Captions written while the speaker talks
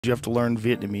Do you have to learn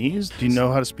Vietnamese? Do you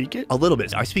know how to speak it? A little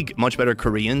bit. I speak much better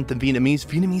Korean than Vietnamese.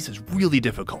 Vietnamese is really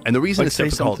difficult. And the reason it's say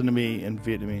difficult... something to me in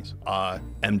Vietnamese.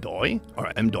 Em doi?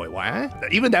 Or em doi wa?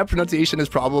 Even that pronunciation is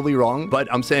probably wrong. But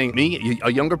I'm saying, me,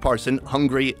 a younger person,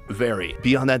 hungry, very.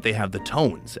 Beyond that, they have the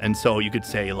tones. And so you could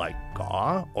say like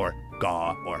ga or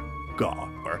ga or ga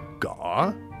or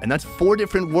ga. And that's 4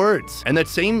 different words. And that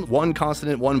same one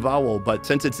consonant, one vowel, but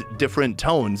since it's different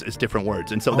tones, it's different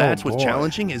words. And so that's what's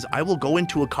challenging is I will go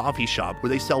into a coffee shop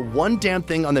where they sell one damn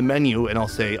thing on the menu and I'll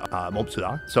say,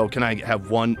 mopsuda. So can I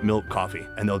have 1 milk coffee?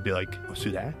 And they'll be like,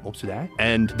 mopsuda, mopsuda.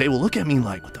 And they will look at me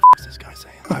like, what the f is this guy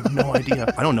saying? I have no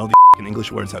idea. I don't know the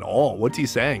English words at all. What's he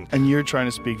saying? And you're trying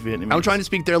to speak Vietnamese. I'm trying to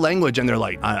speak their language and they're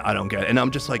like, I don't get it. And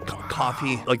I'm just like,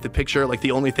 coffee, like the picture, like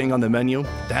the only thing on the menu.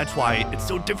 That's why it's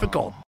so difficult.